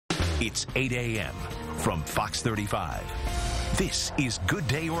It's 8 a.m. from Fox 35. This is Good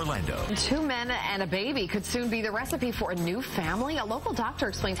Day Orlando. 2 men and a baby could soon be the recipe for a new family. A local doctor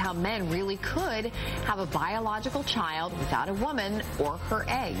explains how men really could have a biological child without a woman or her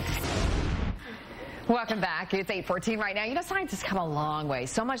eggs. Welcome back. It's 8:14 right now. You know, science has come a long way,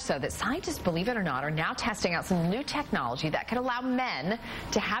 so much so that scientists, believe it or not, are now testing out some new technology that could allow men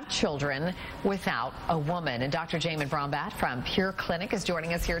to have children without a woman. And Dr. Jamin Brombat from Pure Clinic is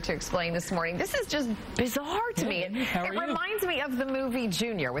joining us here to explain this morning. This is just bizarre to me. It reminds me of the movie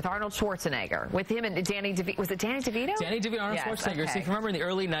Junior with Arnold Schwarzenegger, with him and Danny DeVito. Was it Danny DeVito? Danny DeVito and Arnold Schwarzenegger. Okay. So if you remember in the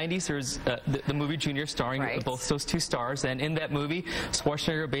early 90s, there was the movie Junior starring both those two stars. And in that movie,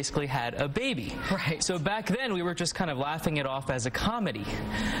 Schwarzenegger basically had a baby. Right. So back then, we were just kind of laughing it off as a comedy.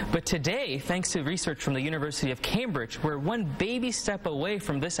 But today, thanks to research from the University of Cambridge, we're one baby step away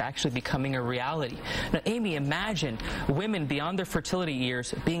from this actually becoming a reality. Now, Amy, imagine women beyond their fertility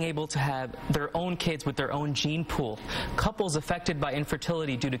years being able to have their own kids with their own gene pool. Couples affected by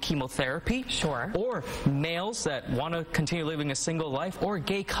infertility due to chemotherapy. Sure. Or males that want to continue living a single life. Or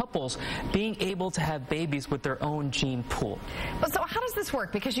gay couples being able to have babies with their own gene pool. But so how does this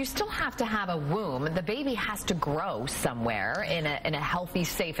work? Because you still have to have a womb. The baby has to grow somewhere in a healthy,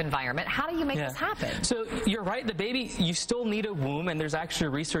 safe environment. How do you make this happen? So you're right, the baby, you still need a womb, and there's actually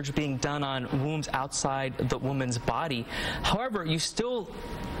research being done on wombs outside the woman's body. However, you still,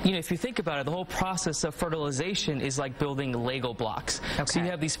 you know, if you think about it, the whole process of fertilization is like building Lego blocks. Okay. So you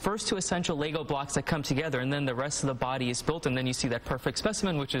have these first two essential Lego blocks that come together, and then the rest of the body is built, and then you see that perfect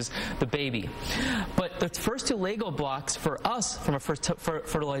specimen, which is the baby. But the first two Lego blocks for us, from a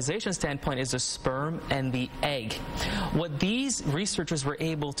fertilization standpoint, is the sperm and the egg. What these researchers were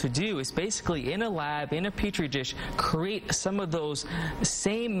able to do is basically in a lab, in a petri dish, create some of those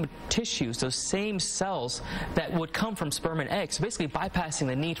same tissues, those same cells that would come from sperm and egg. So basically bypassing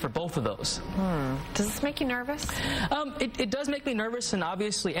the need for both of those. Does this make you nervous? It does make me nervous, and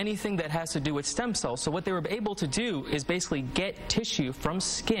obviously anything that has to do with stem cells. So what they were able to do is basically get tissue from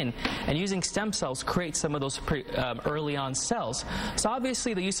skin and using stem cells create some of those early on cells. So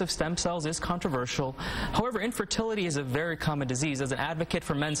obviously the use of stem cells is controversial. However, infertility is a very common disease. As an advocate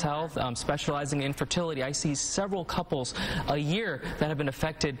for men's health, specializing in infertility, I see several couples a year that have been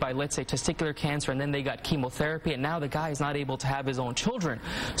affected by, let's say, testicular cancer, and then they got chemotherapy, and now the guy is not able to have his own children.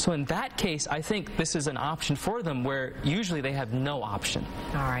 So in that case, I think this is an option for them where usually they have no option.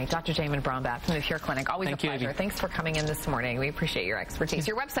 All right. Dr. Jamin Brombat from the Pure Clinic. Always a pleasure. Ivy. Thanks for coming in this morning. We appreciate your expertise.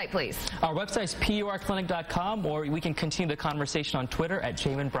 Your website, please. Our website is purclinic.com, or we can continue the conversation on Twitter at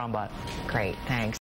Jamin Brombat. Great. Thanks.